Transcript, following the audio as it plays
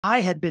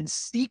I had been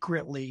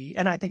secretly,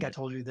 and I think I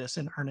told you this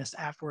in earnest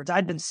afterwards,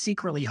 I'd been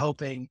secretly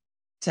hoping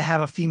to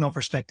have a female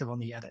perspective on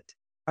the edit.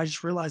 I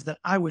just realized that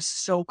I was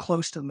so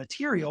close to the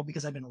material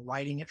because I've been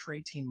writing it for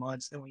 18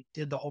 months. Then we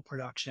did the whole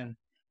production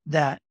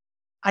that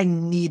I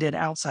needed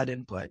outside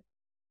input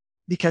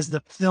because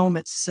the film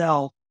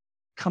itself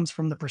comes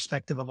from the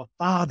perspective of a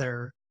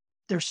father.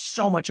 There's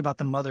so much about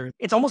the mother.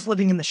 It's almost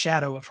living in the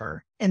shadow of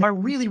her. And I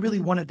really, really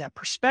wanted that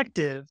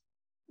perspective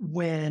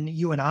when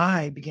you and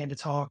I began to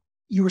talk.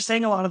 You were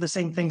saying a lot of the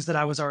same things that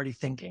I was already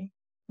thinking,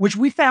 which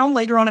we found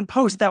later on in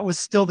post that was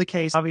still the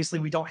case. Obviously,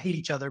 we don't hate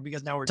each other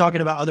because now we're talking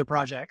about other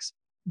projects,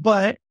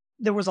 but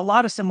there was a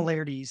lot of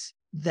similarities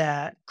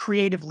that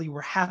creatively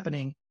were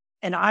happening.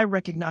 And I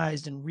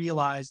recognized and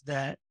realized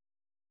that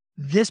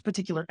this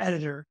particular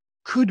editor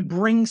could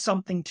bring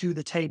something to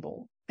the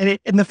table. And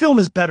the film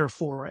is better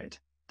for it.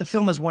 The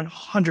film is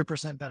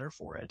 100% better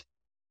for it.